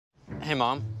Hey,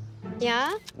 Mom.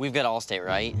 Yeah? We've got Allstate,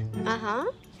 right?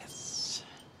 Uh-huh. Yes.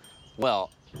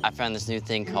 Well, I found this new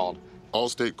thing called...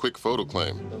 Allstate Quick Photo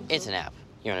Claim. It's an app.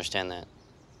 You understand that?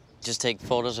 Just take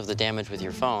photos of the damage with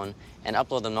your phone and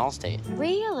upload them to Allstate.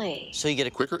 Really? So you get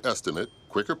a Quicker estimate,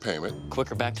 quicker payment.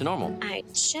 quicker back to normal. I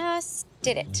just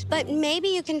did it. But maybe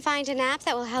you can find an app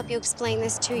that will help you explain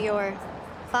this to your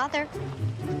father.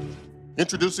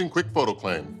 Introducing Quick Photo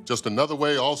Claim. Just another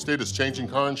way Allstate is changing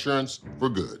car insurance for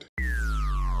good.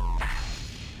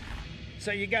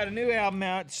 So you got a new album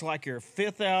out. It's like your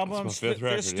fifth album, It's my fifth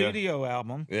record, studio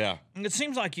album. Yeah. And it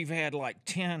seems like you've had like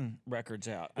 10 records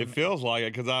out. It feels like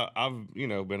it because I've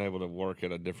been able to work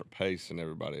at a different pace than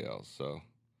everybody else. So,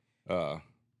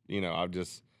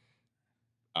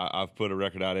 I've put a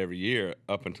record out every year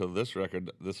up until this record.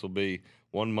 This will be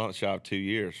 1 month shy of 2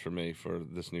 years for me for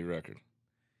this new record.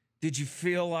 Did you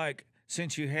feel like,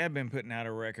 since you had been putting out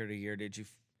a record a year, did you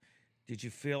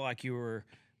feel like you were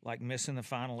like missing the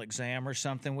final exam or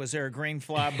something? Was there a green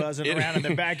fly buzzing around in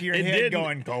the back of your head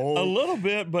going, Colt? A little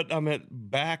bit, but I mean,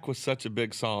 Back was such a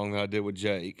big song that I did with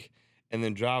Jake. And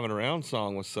then Driving Around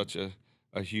song was such a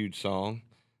huge song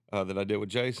that I did with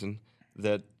Jason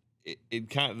that it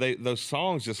kind of, those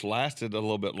songs just lasted a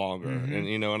little bit longer.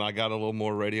 Mm-hmm. And I got a little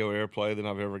more radio airplay than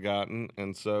I've ever gotten.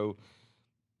 And so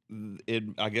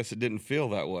I guess it didn't feel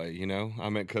that way, I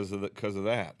mean, because of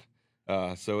that.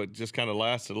 So it just kind of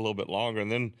lasted a little bit longer, and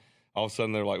then all of a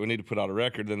sudden they're like, "We need to put out a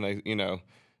record." Then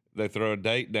they throw a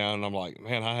date down, and I'm like,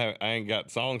 "Man, I ain't got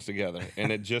songs together."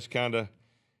 And it just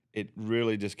it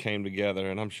really just came together.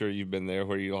 And I'm sure you've been there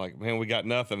where you're like, "Man, we got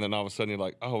nothing." Then all of a sudden you're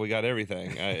like, "Oh, we got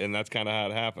everything," and that's kind of how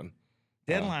it happened.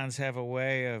 Deadlines have a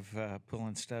way of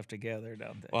pulling stuff together,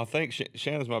 don't they? Well, I think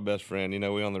Shannon's my best friend.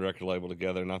 We own the record label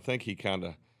together, and I think he kind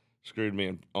of screwed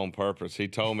me on purpose. He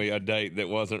told me a date that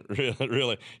wasn't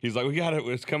really. He's like, "We got it.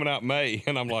 It's coming out May,"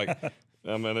 and I'm like,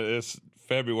 "I mean, it's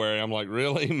February." I'm like,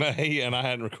 "Really, May?" And I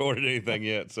hadn't recorded anything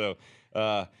yet, so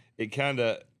it kind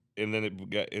of. And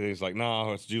then he's like,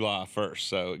 "No, it's July 1st,"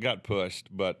 so it got pushed.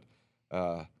 But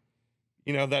that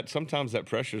sometimes that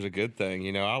pressure is a good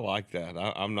thing. I like that.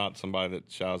 I'm not somebody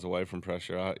that shies away from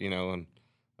pressure.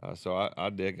 So I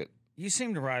dig it. You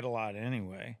seem to write a lot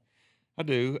anyway. I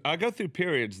do. I go through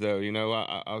periods, though.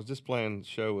 I was just playing a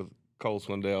show with Cole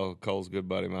Swindell. Cole's a good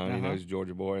buddy of mine. He's a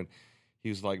Georgia boy. And he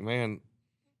was like, "Man,"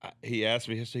 he asked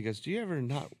me yesterday, he goes, "Do you ever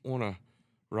not want to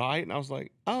write?" And I was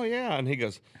like, "Oh, yeah." And he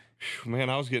goes, "Man,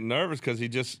 I was getting nervous because he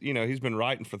just, he's been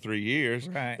writing for 3 years."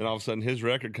 Right. And all of a sudden his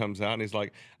record comes out and he's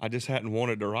like, "I just hadn't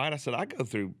wanted to write." I said,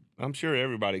 I'm sure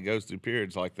everybody goes through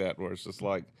periods like that where it's just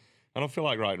like, I don't feel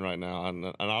like writing right now.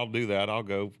 And I'll do that. I'll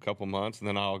go a couple months and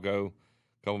then I'll go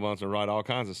couple months and write all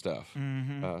kinds of stuff.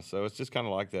 Mm-hmm. So it's just kind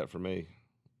of like that for me.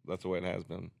 That's the way it has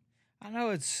been. I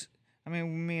know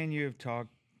me and you have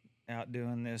talked out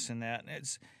doing this and that, and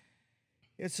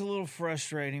it's a little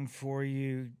frustrating for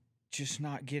you just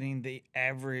not getting the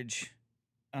average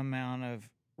amount of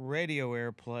radio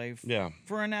airplay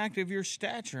for an act of your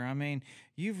stature. I mean,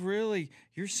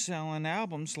 you're selling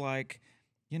albums like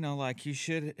you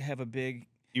should have a big.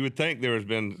 You would think there has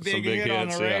been some big hit hits on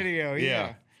the radio,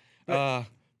 yeah.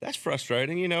 That's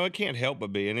frustrating. It can't help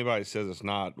but be. Anybody that says it's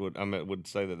not would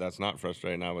say that that's not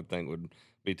frustrating. I would think would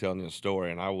be telling you a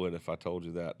story, and I would if I told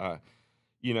you that.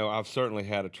 I've certainly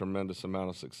had a tremendous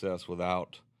amount of success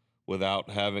without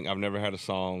having. I've never had a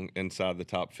song inside the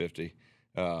top 50.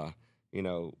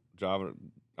 Driving.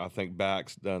 I think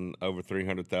Back's done over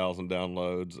 300,000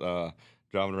 downloads.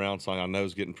 Driving Around song I know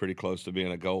is getting pretty close to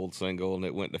being a gold single, and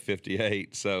it went to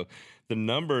 58. So the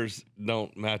numbers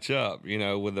don't match up,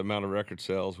 with the amount of record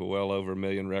sales. We're well over 1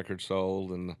 million records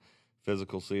sold and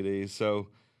physical CDs. So,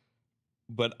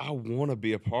 but I want to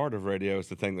be a part of radio is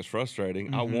the thing that's frustrating.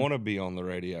 Mm-hmm. I want to be on the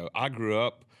radio. I grew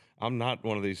up. I'm not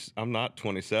one of these. I'm not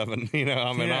 27.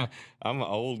 I'm an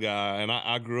old guy, and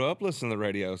I grew up listening to the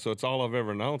radio. So it's all I've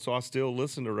ever known. So I still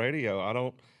listen to radio. I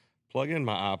don't plug in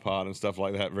my iPod and stuff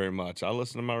like that very much. I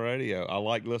listen to my radio. I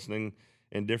like listening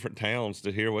in different towns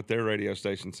to hear what their radio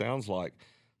station sounds like.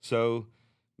 So,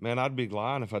 man, I'd be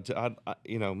lying if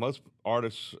most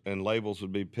artists and labels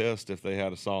would be pissed if they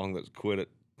had a song that's quit at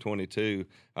 22.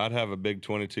 I'd have a big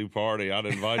 22 party. I'd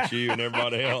invite you and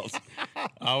everybody else.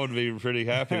 I would be pretty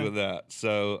happy with that.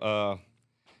 So,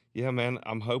 yeah, man,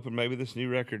 I'm hoping maybe this new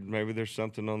record, maybe there's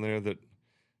something on there that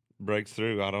breaks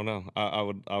through. I don't know. I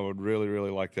would really, really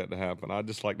like that to happen. I'd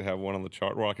just like to have one on the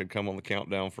chart where I could come on the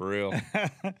countdown for real.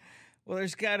 Well,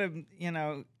 there's got to,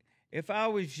 if I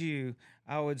was you,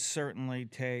 I would certainly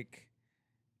take,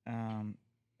 and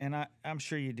I'm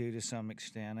sure you do to some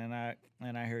extent, and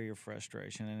I hear your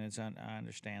frustration, and I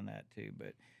understand that too.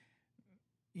 But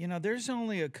You know, there's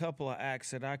only a couple of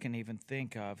acts that I can even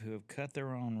think of who have cut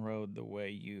their own road the way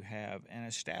you have and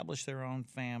established their own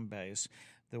fan base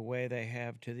the way they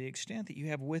have, to the extent that you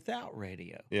have without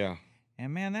radio. Yeah.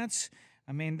 And man, that's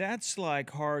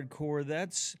like hardcore.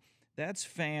 That's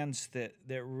fans that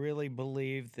really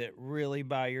believe, that really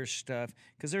buy your stuff.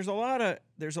 Because there's a lot of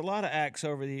acts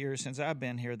over the years since I've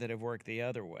been here that have worked the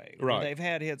other way. Right. They've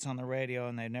had hits on the radio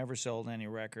and they've never sold any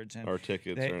records Or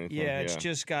tickets or anything. Yeah, it's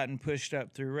just gotten pushed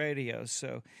up through radio.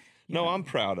 So No, I'm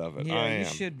proud of it. yeah, I am. you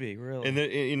should be, really. And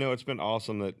you know, it's been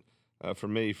awesome that for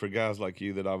me, for guys like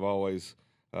you that I've always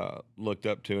looked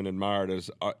up to and admired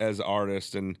as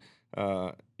artists, and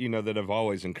you know, that have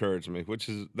always encouraged me,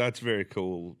 that's very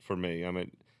cool for me. I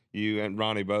mean, you and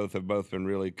Ronnie have both been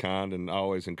really kind and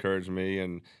always encouraged me,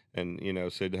 and you know,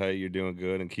 said, hey, you're doing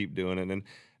good and keep doing it. And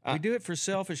we do it for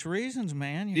selfish reasons,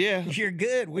 man. Yeah. You're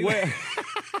good. Well,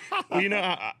 you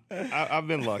know, I've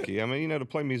been lucky. I mean, you know, to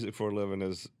play music for a living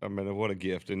is, I mean, what a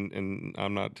gift. And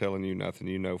I'm not telling you nothing.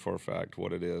 You know for a fact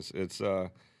what it is. It's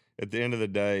at the end of the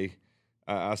day,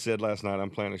 I said last night I'm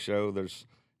playing a show. There's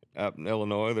up in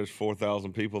Illinois, there's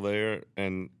 4,000 people there,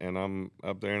 and I'm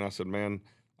up there, and I said, man,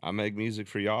 I make music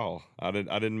for y'all. I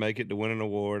didn't make it to win an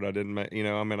award. I didn't make, you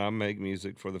know, I mean, I make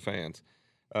music for the fans.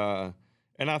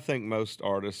 And I think most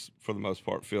artists, for the most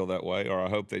part, feel that way, or I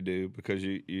hope they do, because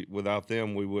you without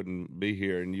them, we wouldn't be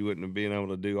here, and you wouldn't have been able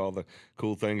to do all the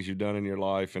cool things you've done in your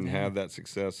life and have that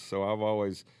success. So I've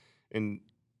always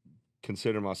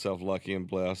consider myself lucky and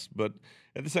blessed. But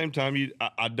at the same time,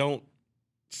 I don't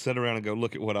sit around and go,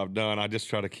 look at what I've done. I just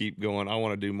try to keep going. I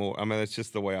want to do more. I mean, it's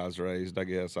just the way I was raised, I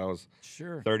guess. I was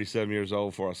 37 years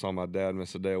old before I saw my dad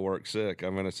miss a day of work sick.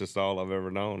 I mean, it's just all I've ever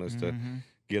known is to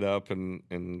get up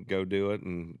and go do it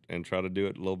and try to do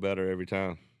it a little better every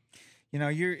time. You know,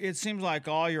 it seems like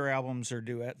all your albums are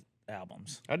duet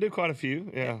albums. I do quite a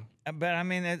few, yeah. But I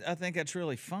mean, I think that's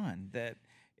really fun. That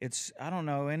I don't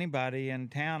know anybody in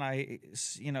town.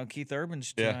 You know, Keith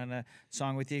Urban's doing a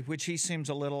song with you, which he seems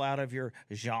a little out of your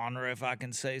genre, if I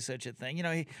can say such a thing. You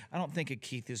know, I don't think of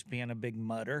Keith as being a big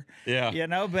mutter. Yeah. You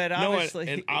know, but obviously.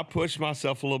 And I pushed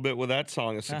myself a little bit with that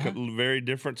song. It's a very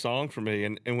different song for me.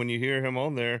 And when you hear him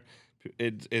on there,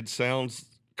 it sounds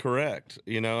correct.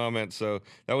 You know, I mean, so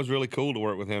that was really cool to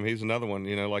work with him. He's another one,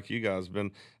 you know, like you guys.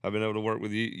 I've been able to work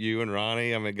with you and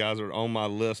Ronnie. I mean, guys are on my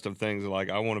list of things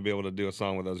like I want to be able to do a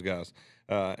song with those guys.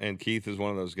 And Keith is one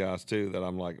of those guys too that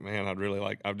I'm like, man, I'd really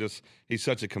like. He's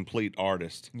such a complete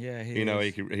artist. Yeah, you know,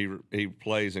 he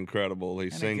plays incredible.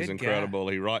 He sings incredible.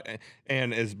 He writes,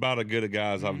 and is about as good a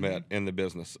guys I've met in the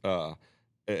business.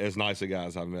 As nice a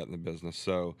guys I've met in the business.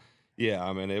 So. Yeah,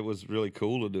 I mean, it was really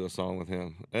cool to do a song with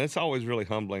him. And it's always really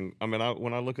humbling. I mean,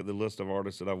 when I look at the list of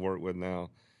artists that I've worked with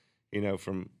now, you know,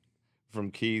 from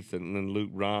Keith and then Luke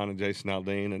Bryan and Jason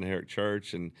Aldean and Eric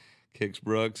Church and Kix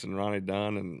Brooks and Ronnie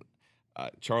Dunn and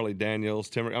Charlie Daniels,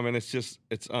 Timber. I mean, it's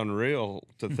unreal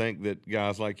to think that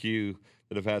guys like you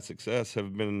that have had success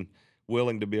have been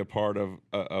willing to be a part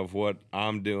of what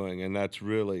I'm doing. And that's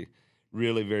really,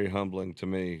 really very humbling to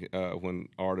me when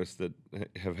artists that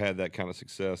have had that kind of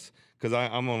success, because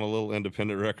I'm on a little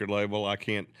independent record label.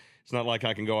 It's not like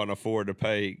I can go out and afford to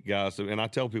pay guys. And I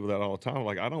tell people that all the time.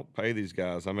 Like, I don't pay these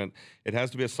guys. I mean, it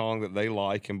has to be a song that they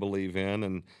like and believe in.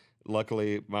 And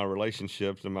luckily, my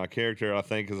relationships and my character, I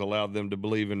think, has allowed them to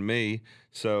believe in me.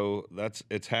 So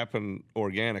it's happened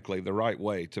organically, the right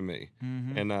way to me.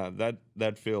 And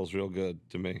that feels real good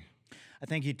to me. I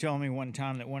think you told me one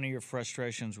time that one of your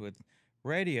frustrations with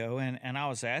radio, and I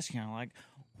was asking, I'm like,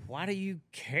 why do you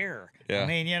care? Yeah. I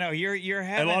mean, you know, you're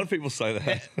having. And a lot of people say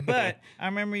that. But I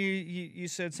remember you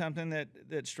said something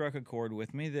that struck a chord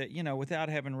with me, that, you know, without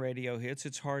having radio hits,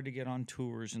 it's hard to get on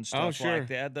tours and stuff like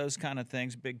that, those kind of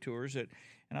things, big tours. And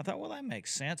I thought, well, that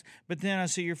makes sense. But then I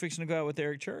see you're fixing to go out with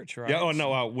Eric Church, right? Yeah. Oh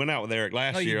no, I went out with Eric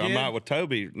last year. I'm out with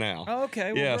Toby now. Oh,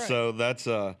 okay. Well, yeah. right. So that's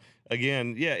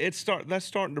again, yeah, that's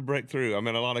starting to break through. I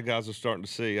mean, a lot of guys are starting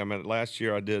to see. I mean, last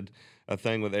year I did a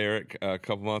thing with Eric, a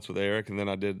couple months with Eric, and then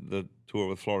I did the tour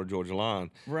with Florida Georgia Line.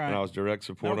 Right. And I was direct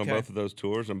support on both of those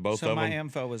tours, and both of them. So my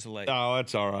info was late. Oh,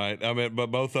 that's all right. I mean, but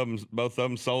both of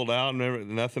them sold out, and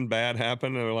nothing bad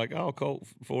happened. And they were like, oh, Colt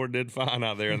Ford did fine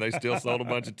out there, and they still sold a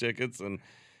bunch of tickets. And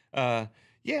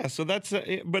yeah, so that's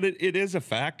but it is a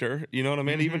factor. You know what I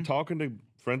mean? Even talking to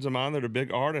friends of mine that are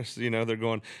big artists, you know, they're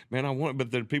going, man, I want it,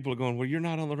 but the people are going, well, you're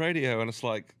not on the radio, and it's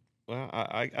like, well,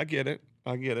 I get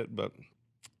it, but.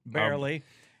 Barely.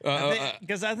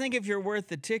 Because I think if you're worth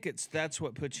the tickets, that's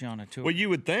what puts you on a tour. Well, you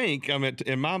would think. I mean,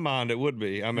 in my mind, it would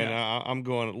be. I mean, I'm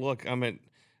going, look, I mean,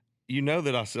 you know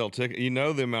that I sell tickets. You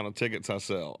know the amount of tickets I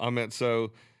sell. I mean,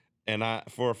 so And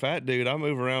for a fat dude, I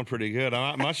move around pretty good.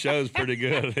 My show's pretty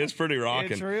good. It's pretty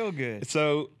rocking. It's real good.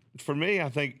 So for me, I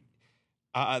think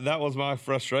that was my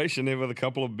frustration with a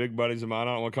couple of big buddies of mine.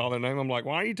 I don't want to call their name. I'm like,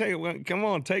 why are you taking? Come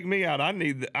on, take me out. I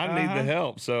need the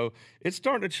help. So it's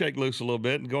starting to shake loose a little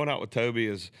bit. And going out with Toby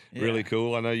is really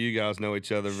cool. I know you guys know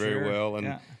each other very well,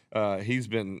 and he's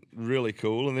been really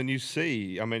cool. And then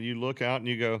you look out and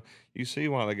you see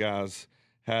why the guys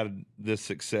had this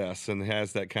success and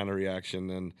has that kind of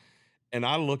reaction. And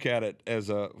I look at it as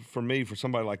for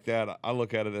somebody like that, I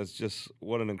look at it as just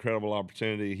what an incredible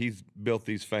opportunity. He's built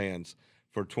these fans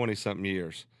for 20-something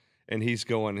years. And he's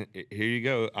going, here you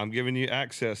go. I'm giving you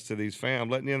access to these fans. I'm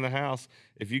letting you in the house.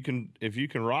 If you can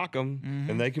rock them,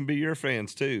 and they can be your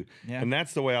fans too. Yeah. And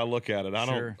that's the way I look at it.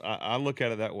 I look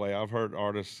at it that way. I've heard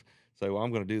artists say, well,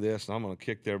 I'm going to do this and I'm going to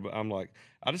kick their butt. I'm like,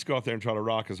 I just go out there and try to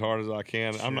rock as hard as I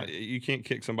can. Sure. You can't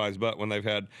kick somebody's butt when they've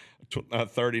had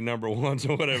 30 number ones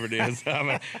or whatever it is.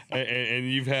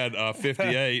 And you've had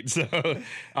 58. So,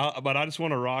 but I just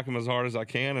want to rock them as hard as I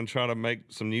can and try to make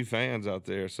some new fans out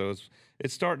there. So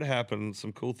it's starting to happen.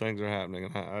 Some cool things are happening.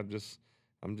 And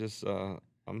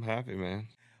I'm happy, man.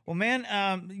 Well,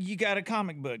 man, you got a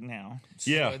comic book now. So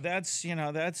yeah.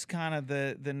 That's kind of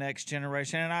the next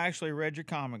generation. And I actually read your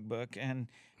comic book, and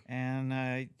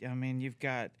I mean, you've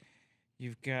got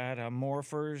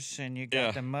Morphers, and you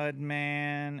got the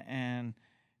Mudman, and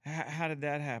how did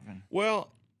that happen?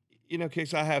 Well,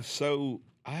 Kix, I have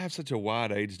such a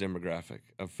wide age demographic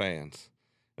of fans.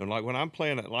 And like when I'm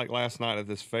playing it, like last night at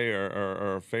this fair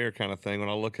or a fair kind of thing, when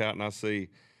I look out and I see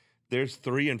there's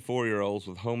 3- and 4-year-olds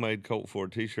with homemade Colt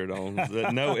Ford T-shirt on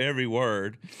that know every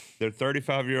word. Their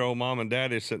 35-year-old mom and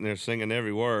dad is sitting there singing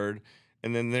every word.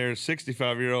 And then their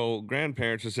 65-year-old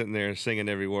grandparents are sitting there singing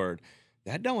every word.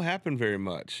 That don't happen very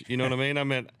much. You know what I mean? I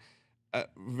mean,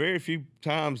 very few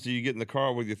times do you get in the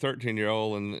car with your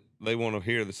 13-year-old and they want to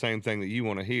hear the same thing that you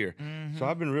want to hear. Mm-hmm. So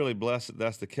I've been really blessed that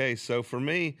that's the case. So for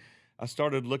me, we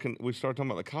started talking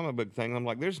about the comic book thing. And I'm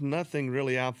like, there's nothing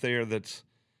really out there that's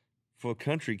for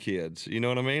country kids. You know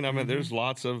what I mean? I mean, there's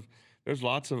lots of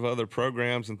other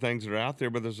programs and things that are out there,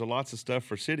 but there's lots of stuff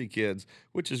for city kids,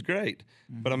 which is great.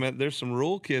 Mm-hmm. But I mean, there's some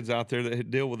rural kids out there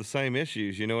that deal with the same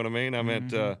issues. You know what I mean? I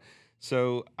meant,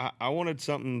 so I wanted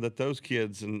something that those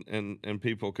kids and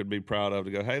people could be proud of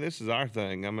to go, hey, this is our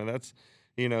thing. I mean,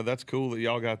 that's cool that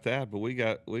y'all got that, but we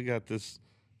got this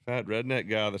fat redneck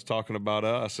guy that's talking about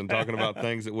us and talking about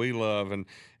things that we love, and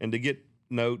to get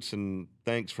notes and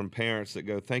thanks from parents that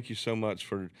go, thank you so much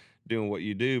for doing what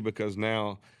you do, because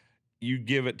now you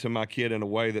give it to my kid in a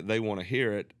way that they want to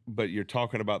hear it, but you're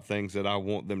talking about things that I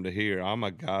want them to hear. I'm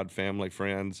a God, family,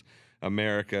 friends,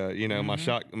 America.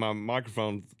 My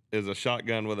microphone is a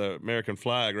shotgun with an American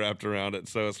flag wrapped around it.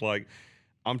 So it's like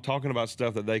I'm talking about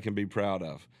stuff that they can be proud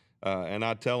of. And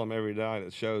I tell them every night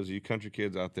at shows, you country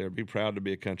kids out there, be proud to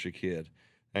be a country kid.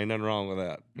 Ain't nothing wrong with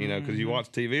that, because you watch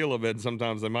TV a little bit, and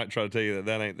sometimes they might try to tell you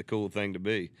that ain't the cool thing to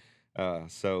be.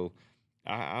 So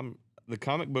the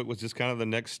comic book was just kind of the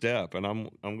next step, and I'm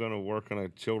going to work on a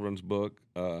children's book.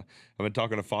 I've been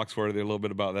talking to Foxworthy a little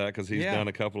bit about that because he's done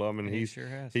a couple of them, and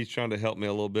he's trying to help me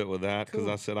a little bit with that, because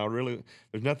I said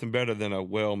there's nothing better than a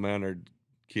well-mannered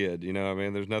kid. You know what I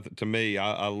mean? There's nothing, to me,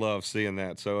 I love seeing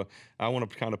that. So I want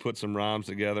to kind of put some rhymes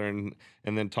together and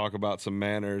then talk about some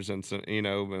manners and some,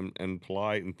 and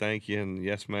polite and thank you and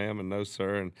yes ma'am and no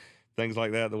sir and things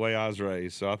like that, the way I was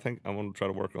raised. So I think I want to try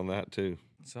to work on that too.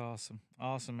 It's awesome.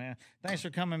 Awesome, man. Thanks for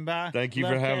coming by. Thank you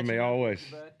for having me always.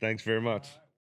 Thanks very much.